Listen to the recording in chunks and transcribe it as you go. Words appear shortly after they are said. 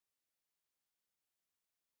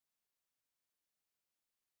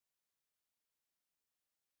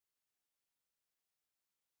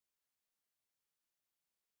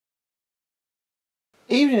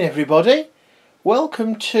Evening everybody,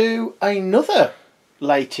 welcome to another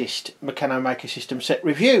latest Meccano Maker System set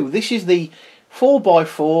review. This is the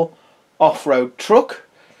 4x4 off-road truck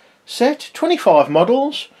set, 25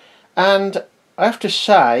 models, and I have to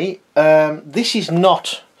say this is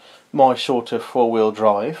not my sort of four-wheel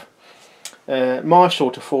drive. My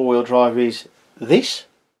sort of four-wheel drive is this,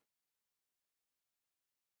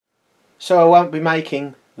 so I won't be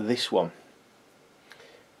making this one.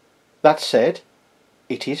 That said,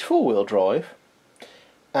 it is four-wheel drive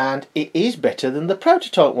and it is better than the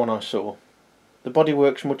prototype one I saw. The body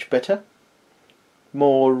works much better,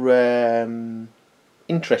 more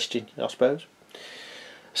interesting I suppose.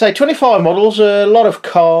 So 25 models, a lot of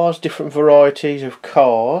cars, different varieties of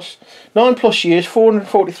cars, 9+ years,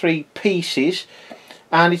 443 pieces,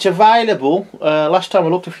 and it's available, last time I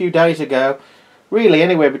looked a few days ago, really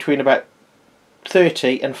anywhere between about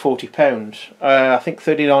 £30 and £40. I think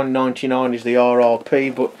 £39.99 is the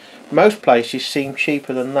RRP, but most places seem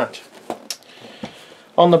cheaper than that.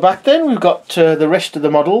 On the back then we've got the rest of the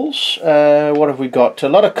models. What have we got? A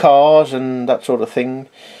lot of cars and that sort of thing.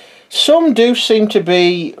 Some do seem to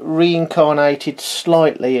be reincarnated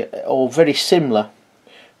slightly or very similar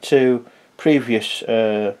to previous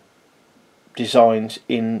designs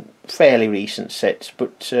in fairly recent sets,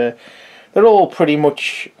 but they're all pretty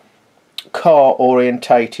much car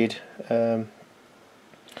orientated. Sort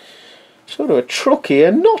of a truck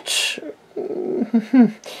here, not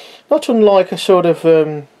unlike a sort of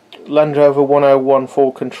Land Rover 101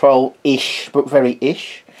 full control ish, but very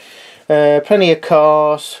ish. Plenty of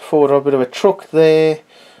cars, forward a bit of a truck there,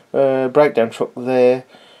 breakdown truck there,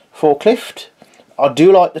 forklift. I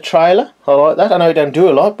do like the trailer, I like that. I know it don't do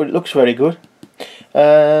a lot, but it looks very good.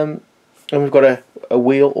 And we've got a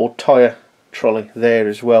wheel or tyre trolley there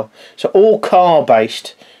as well. So all car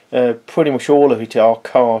based, pretty much all of it are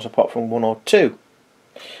cars apart from one or two.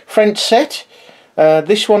 Front set,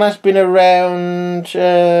 this one has been around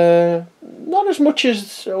not as much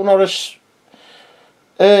as, or not as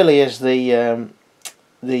early as the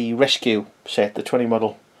rescue set, the 20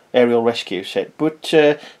 model aerial rescue set, but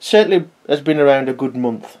certainly has been around a good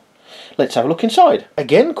month. Let's have a look inside.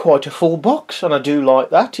 Again, quite a full box, and I do like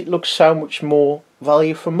that. It looks so much more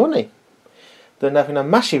value for money than having a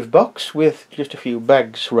massive box with just a few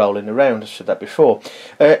bags rolling around. I said that before.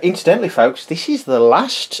 Incidentally folks, this is the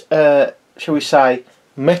last, shall we say,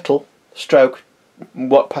 metal stroke,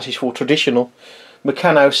 what passes for traditional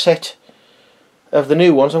Meccano set of the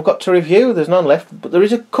new ones I've got to review. There's none left, but there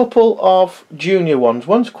is a couple of junior ones.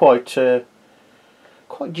 One's quite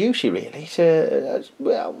juicy really.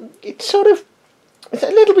 Well, it's a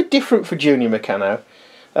little bit different for junior Meccano.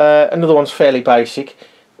 Another one's fairly basic.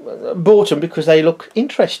 Bought them because they look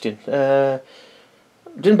interesting.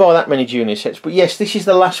 Didn't buy that many junior sets, but yes, this is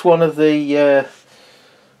the last one of the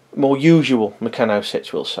more usual Meccano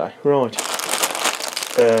sets, we'll say. Right.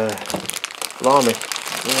 Blimey.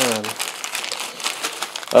 Yeah.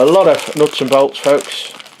 A lot of nuts and bolts,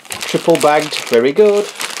 folks. Triple bagged, very good.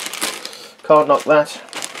 Can't knock that.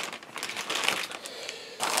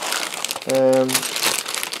 Oh,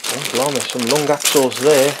 blimey, some long axles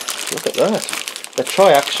there. Look at that. They're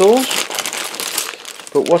triaxles,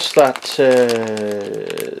 but what's that?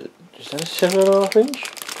 Is that a 7.5 inch?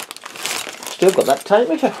 Still got that tape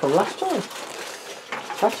measure from last time.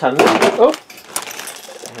 That's handy. Oh,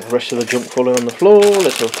 the rest of the junk falling on the floor.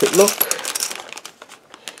 Let's have a quick look.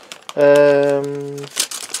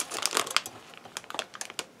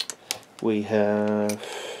 We have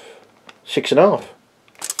 6.5. A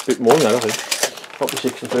bit more than that, I think. Probably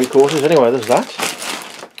 6 3/4. Anyway, there's that.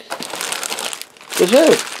 There's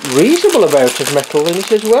a reasonable amount of metal in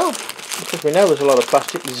it as well, because we know there's a lot of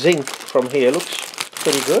plastic. Zinc from here looks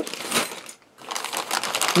pretty good.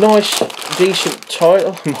 Nice, decent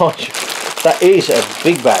title. That is a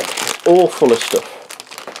big bag, all full of stuff.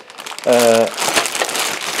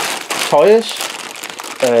 Tyres,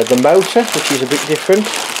 the motor, which is a bit different,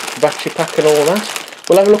 battery pack and all that.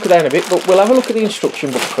 We'll have a look at that in a bit, but we'll have a look at the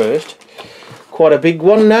instruction book first. Quite a big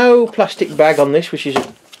one. No plastic bag on this, which is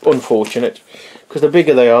unfortunate, because the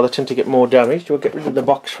bigger they are, they tend to get more damaged. We'll get rid of the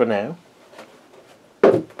box for now.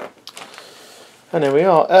 And there we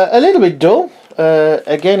are. A little bit dull.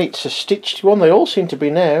 Again, it's a stitched one. They all seem to be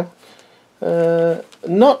now.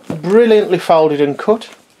 Not brilliantly folded and cut.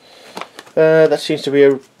 That seems to be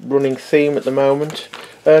a running theme at the moment.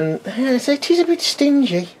 And it is a bit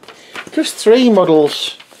stingy. Just 3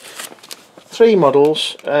 models. 3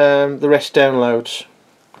 models. The rest downloads.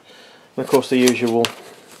 And of course the usual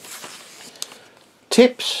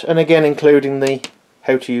tips, and again including the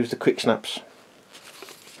how to use the quick snaps.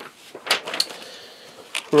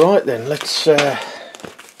 Right then, let's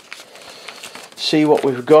see what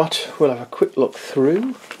we've got. We'll have a quick look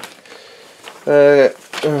through.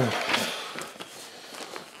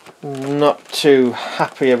 Not too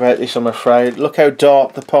happy about this, I'm afraid. Look how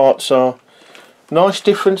dark the parts are. Nice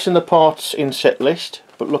difference in the parts in set list,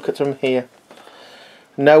 but look at them here.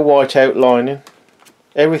 No white outlining.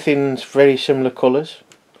 Everything's very similar colours.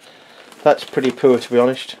 That's pretty poor, to be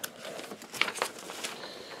honest.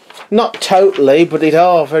 Not totally, but they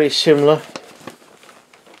are very similar.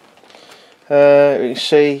 You can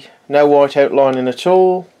see no white outlining at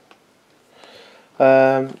all.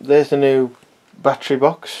 There's the new battery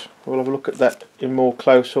box. We'll have a look at that in more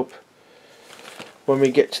close up when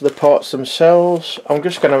we get to the parts themselves. I'm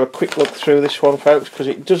just going to have a quick look through this one, folks, because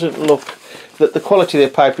it doesn't look that the quality of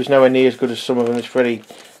the paper is nowhere near as good as some of them. It's very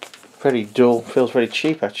dull, feels very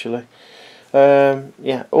cheap actually.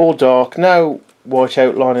 Yeah, all dark, no white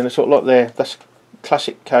outlining at all. Look there, that's a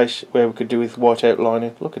classic case where we could do with white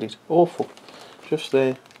outlining. Look at it, awful, just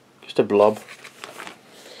there, just a blob.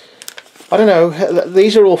 I don't know,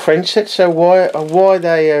 these are all French sets, so why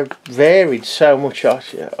they varied so much, I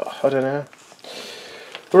don't know.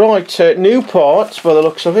 Right, new parts by the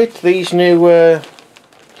looks of it. These new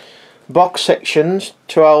box sections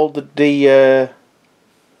to hold the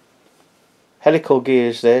helical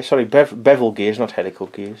gears there. Sorry, bevel gears, not helical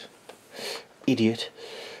gears. Idiot.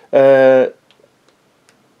 No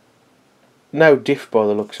diff by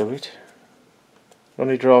the looks of it.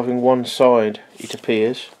 Only driving one side, it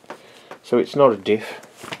appears. So it's not a diff.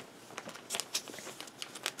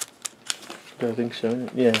 I don't think so.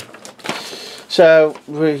 Yeah. So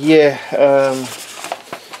yeah,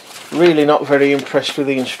 really not very impressed with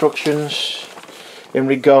the instructions in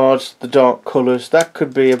regards to the dark colours. That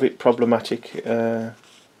could be a bit problematic.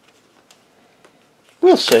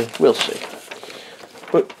 We'll see.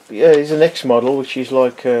 But yeah, there's the next model, which is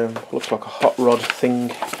like looks like a hot rod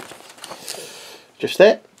thing. Just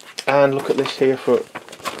there, and look at this here for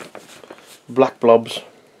black blobs.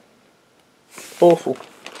 Awful.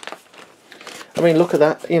 I mean, look at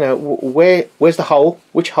that. You know, where's the hole?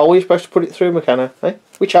 Which hole are you supposed to put it through, Meccano? Eh?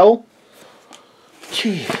 Which hole?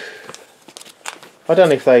 Gee. I don't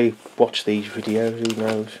know if they watch these videos, who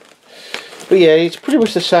knows. But yeah, it's pretty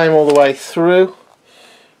much the same all the way through.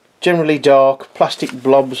 Generally dark, plastic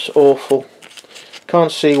blobs, awful.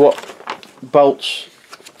 Can't see what bolts,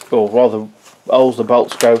 or rather holes the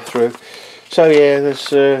bolts go through. So yeah, there's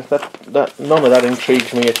that none of that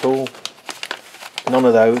intrigues me at all. None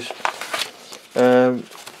of those. I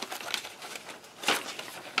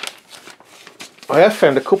have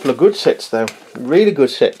found a couple of good sets though, really good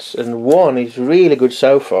sets, and one is really good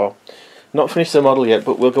so far. Not finished the model yet,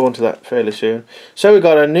 but we'll go on to that fairly soon. So we've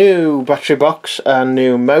got a new battery box and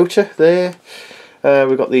new motor there.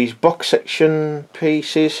 We've got these box section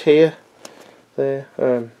pieces here. There,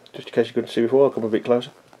 just in case you couldn't see before, I'll come a bit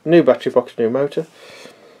closer. New battery box, new motor.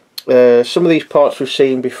 Some of these parts we've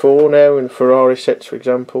seen before now in Ferrari sets, for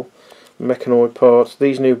example. Meccano parts.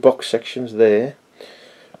 These new box sections there.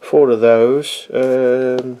 4 of those.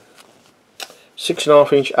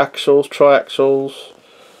 6.5 inch axles, triaxles.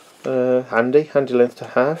 Handy length to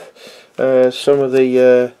have. Some of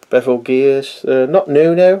the bevel gears, not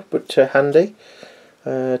new now, but handy.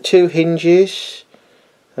 2 hinges.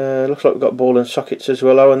 Looks like we've got ball and sockets as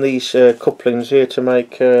well. Oh, and these couplings here to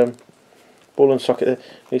make ball and socket.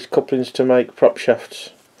 These couplings to make prop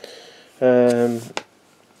shafts.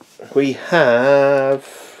 We have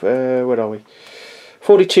where are we?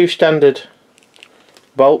 42 standard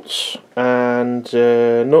bolts and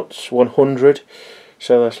nuts, 100.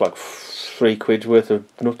 So that's like £3 worth of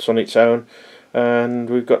nuts on its own, and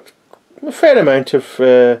we've got a fair amount of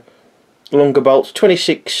longer bolts,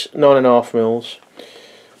 26 9.5 mils,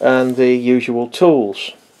 and the usual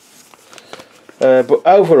tools. But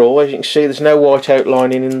overall, as you can see, there's no white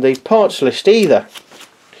outlining in the parts list either.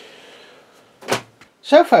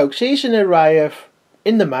 So folks, here's an array of,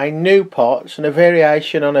 in the main, new parts and a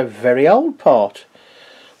variation on a very old part.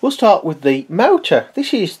 We'll start with the motor.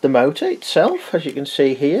 This is the motor itself, as you can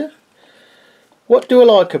see here. What do I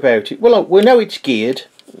like about it? Well, we know it's geared,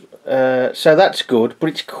 so that's good, but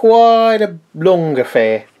it's quite a long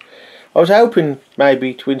affair. I was hoping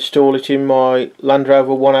maybe to install it in my Land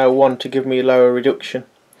Rover 101 to give me a lower reduction,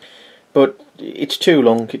 but it's too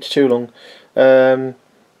long,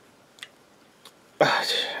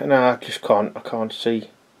 no, I just can't, I can't see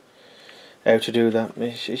how to do that.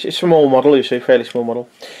 It's a small model, you see, fairly small model.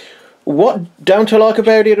 What don't I like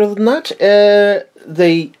about it other than that?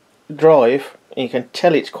 The drive, you can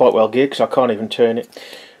tell it's quite well geared because I can't even turn it.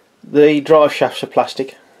 The drive shafts are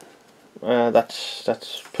plastic.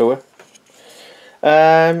 That's poor.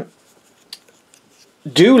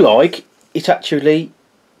 Do like it's actually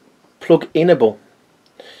plug-inable.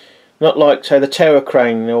 Not like, say, the tower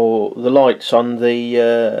crane or the lights on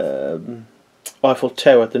the Eiffel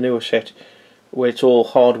Tower, the newer set, where it's all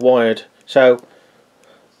hardwired. So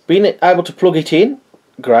being able to plug it in,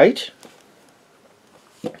 great.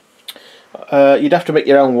 You'd have to make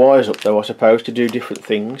your own wires up though, I suppose, to do different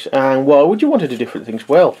things. And why would you want to do different things?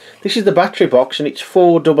 Well, this is the battery box and it's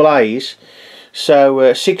 4 AA's,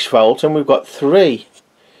 so 6 volt, and we've got 3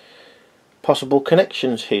 possible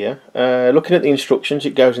connections here. Looking at the instructions,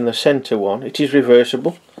 it goes in the centre one. It is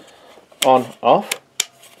reversible, on, off.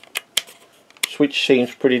 Switch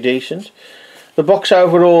seems pretty decent. The box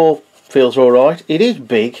overall feels alright. It is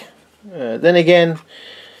big. Then again,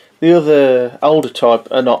 the other older type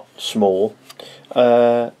are not small.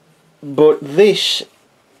 But this,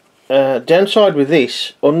 downside with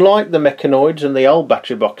this, unlike the Meccanoids and the old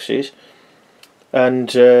battery boxes, and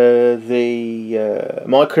the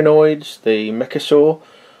Micronoids, the Meccano,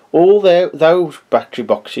 all those battery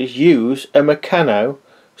boxes use a Meccano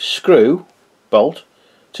screw bolt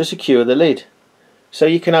to secure the lid. So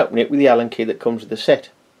you can open it with the Allen key that comes with the set.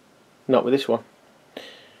 Not with this one.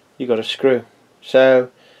 You've got a screw. So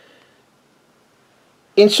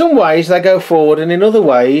in some ways they go forward, and in other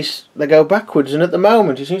ways they go backwards, and at the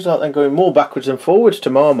moment it seems like they're going more backwards than forwards to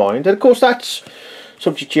my mind. And of course that's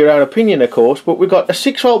subject to your own opinion, of course, but we've got a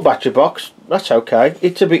 6 volt battery box. That's okay.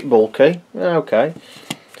 It's a bit bulky. Okay.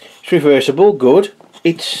 It's reversible. Good.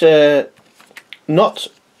 It's not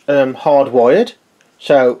hardwired,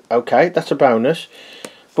 so okay, that's a bonus.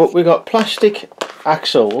 But we've got plastic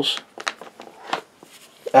axles,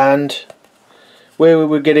 and where we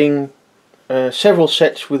were getting several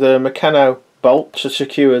sets with a Meccano bolt to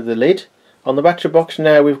secure the lid on the battery box,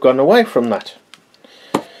 now we've gone away from that.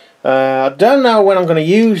 I don't know when I'm going to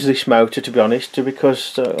use this motor, to be honest,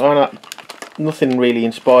 because nothing really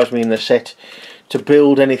inspires me in the set to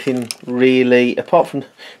build anything really, apart from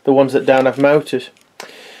the ones that don't have motors.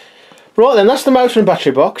 Right then, that's the motor and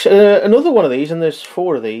battery box. Another one of these, and there's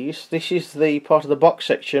 4 of these. This is the part of the box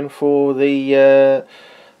section for the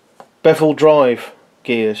bevel drive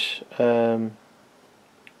gears. I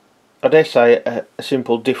dare say a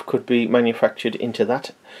simple diff could be manufactured into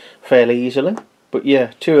that fairly easily. But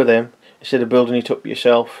yeah, 2 of them instead of building it up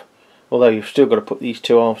yourself. Although you've still got to put these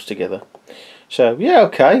 2 halves together. So yeah,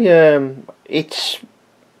 okay. It's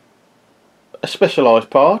a specialised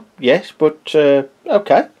part, yes, but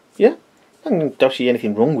okay, yeah. I don't see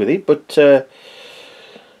anything wrong with it, but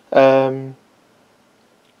I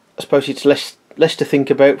suppose it's less to think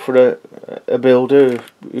about for a builder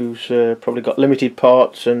who's probably got limited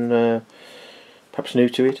parts and perhaps new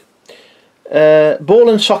to it. Ball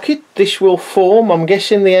and socket, this will form, I'm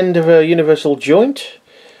guessing, the end of a universal joint.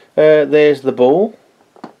 There's the ball,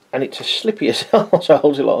 and it's as slippy as hell, so I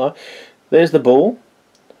hold it like that. There's the ball,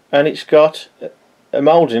 and it's got a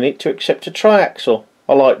mould in it to accept a triaxle.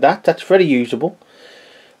 I like that, that's very usable.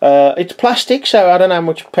 It's plastic, so I don't know how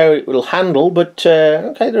much power it will handle, but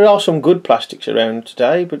okay, there are some good plastics around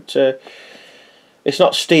today, but it's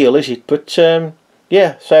not steel, is it? But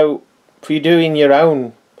yeah, so for you doing your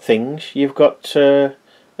own things, you've got a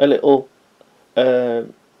little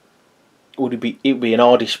it would be an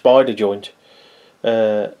hardy spider joint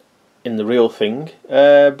in the real thing,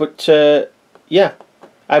 but yeah,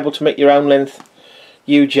 able to make your own length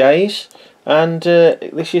UJs, and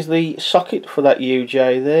this is the socket for that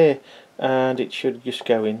UJ there, and it should just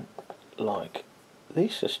go in like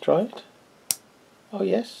this. Let's try it. Oh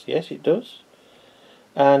yes, yes it does,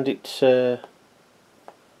 and it's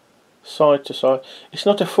side to side. It's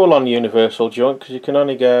not a full-on universal joint because you can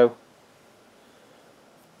only go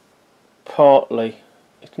partly.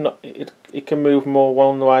 It's not. It can move more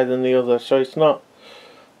one way than the other, so it's not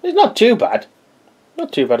too bad.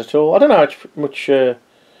 Not too bad at all. I don't know how much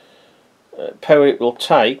power it will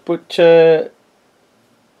take, but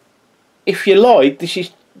if you like, this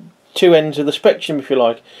is 2 ends of the spectrum, if you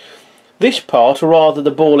like. This part, or rather the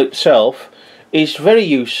ball itself, is very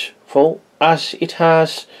useful as it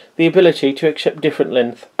has the ability to accept different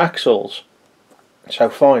length axles. So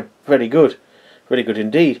fine, very good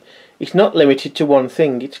indeed. It's not limited to one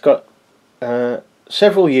thing. It's got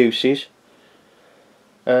several uses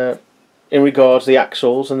in regards to the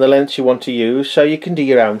axles and the lengths you want to use, so you can do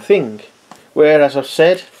your own thing. Whereas I've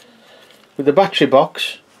said with the battery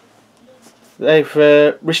box, they've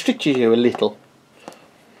restricted you a little.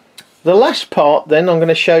 The last part then I'm going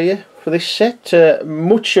to show you for this set,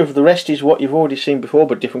 much of the rest is what you've already seen before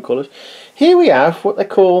but different colours. Here we have what they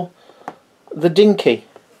call the Dinky.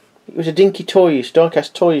 It was a Dinky Toys,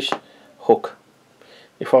 Diecast Toys hook,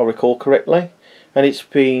 if I recall correctly. and it's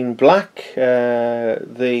been black.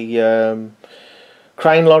 The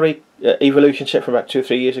crane lorry Evolution set from about 2 or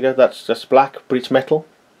 3 years ago, that's black, but it's metal.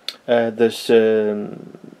 There's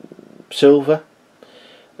silver.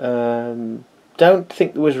 Don't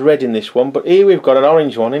think there was red in this one, but here we've got an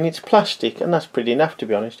orange one, and it's plastic, and that's pretty enough, to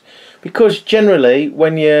be honest. Because generally,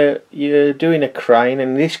 when you're doing a crane,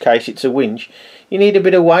 and in this case it's a winch, you need a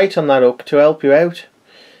bit of weight on that hook to help you out.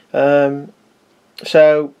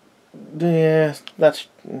 So yeah, that's,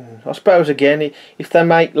 I suppose again, if they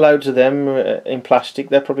make loads of them in plastic,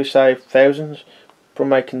 they'll probably save thousands from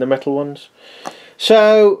making the metal ones.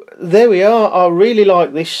 So there we are. I really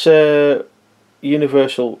like this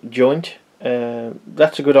universal joint.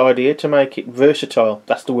 That's a good idea to make it versatile.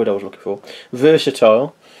 That's the word I was looking for.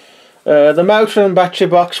 Versatile. The motor and battery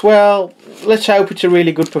box, well, let's hope it's a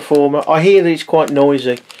really good performer. I hear that it's quite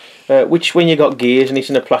noisy, which when you got gears and it's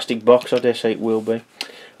in a plastic box, I dare say it will be.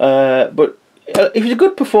 But if it's a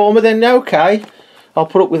good performer, then okay, I'll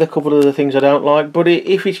put up with a couple of the things I don't like. But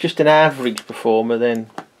if it's just an average performer, then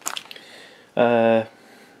to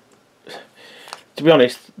be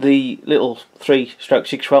honest, the little 3-stroke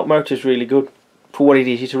 6-volt motor is really good. For what it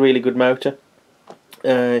is, it's a really good motor.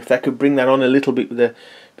 If they could bring that on a little bit with a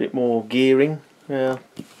bit more gearing.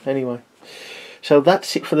 Anyway, so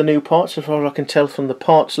that's it for the new parts as far as I can tell from the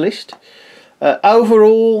parts list.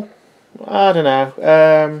 Overall, I don't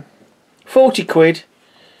know, 40 quid.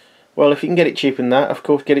 Well, if you can get it cheaper than that, of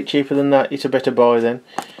course, get it cheaper than that, it's a better buy then.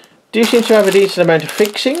 Do seem to have a decent amount of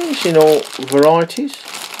fixings in all varieties.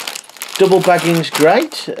 Double bagging's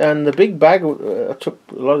great, and the big bag, I took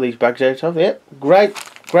a lot of these bags out of. Yep, great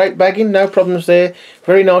bagging, no problems there.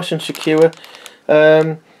 Very nice and secure.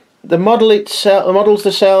 The model itself, the models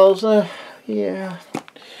themselves, yeah,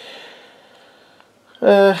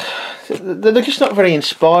 they're just not very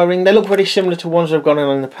inspiring. They look very similar to ones I've gone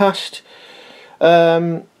on in the past,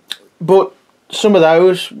 but some of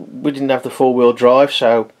those we didn't have the 4-wheel drive,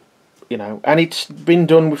 so you know, and it's been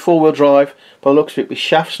done with 4-wheel drive by the looks of it, with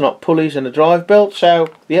shafts, not pulleys, and a drive belt. So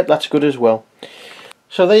yep, that's good as well.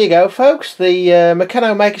 So there you go, folks. The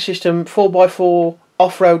Meccano Maker System 4x4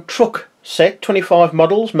 off-road truck set, 25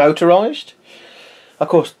 models, motorised. Of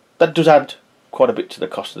course, that does add quite a bit to the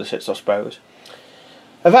cost of the sets, I suppose.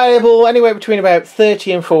 Available anywhere between about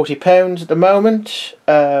 £30 and £40 at the moment.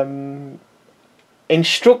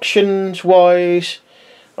 Instructions wise,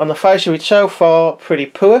 on the face of it so far, pretty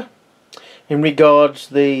poor in regards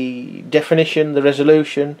the definition, the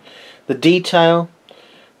resolution, the detail,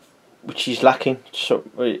 which is lacking. So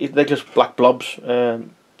they're just black blobs.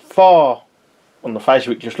 Far, on the face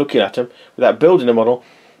of it, just looking at them without building a model,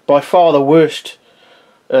 by far the worst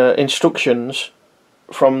instructions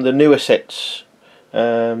from the newer sets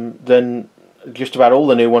than just about all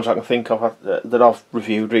the new ones I can think of that I've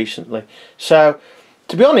reviewed recently. So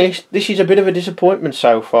to be honest, this is a bit of a disappointment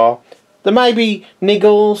so far. There may be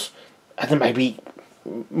niggles, and there may be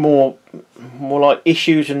more like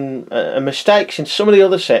issues and mistakes in some of the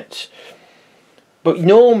other sets, but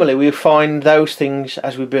normally we find those things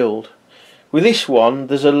as we build. With this one,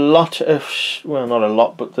 there's a lot of, well, not a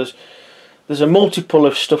lot, but there's a multiple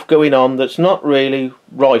of stuff going on that's not really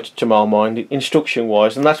right to my mind, instruction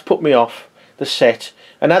wise, and that's put me off the set.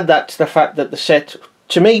 And add that to the fact that the set,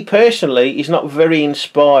 to me personally, is not very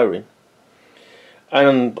inspiring.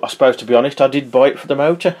 And I suppose, to be honest, I did buy it for the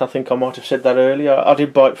motor. I think I might have said that earlier. I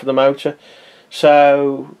did buy it for the motor.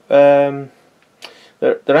 So there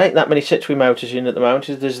ain't that many sets with motors in at the moment.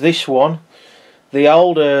 There's this one, the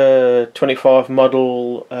older 25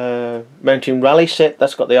 model Mountain Rally set.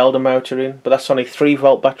 That's got the older motor in, but that's on a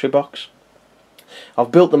 3-volt battery box.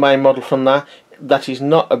 I've built the main model from that. That is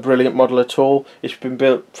not a brilliant model at all. It's been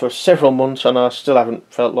built for several months and I still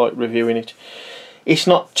haven't felt like reviewing it. It's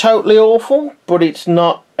not totally awful, but it's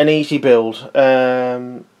not an easy build.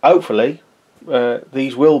 Hopefully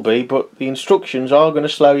these will be, but the instructions are going to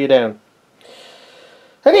slow you down.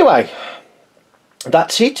 Anyway,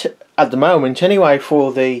 that's it at the moment anyway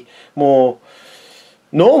for the more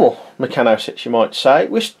normal Meccano sets, you might say.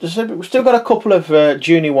 We've still got a couple of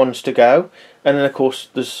junior ones to go, and then of course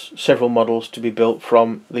there's several models to be built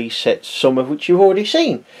from these sets, some of which you've already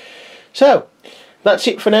seen. So that's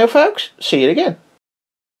it for now, folks. See you again.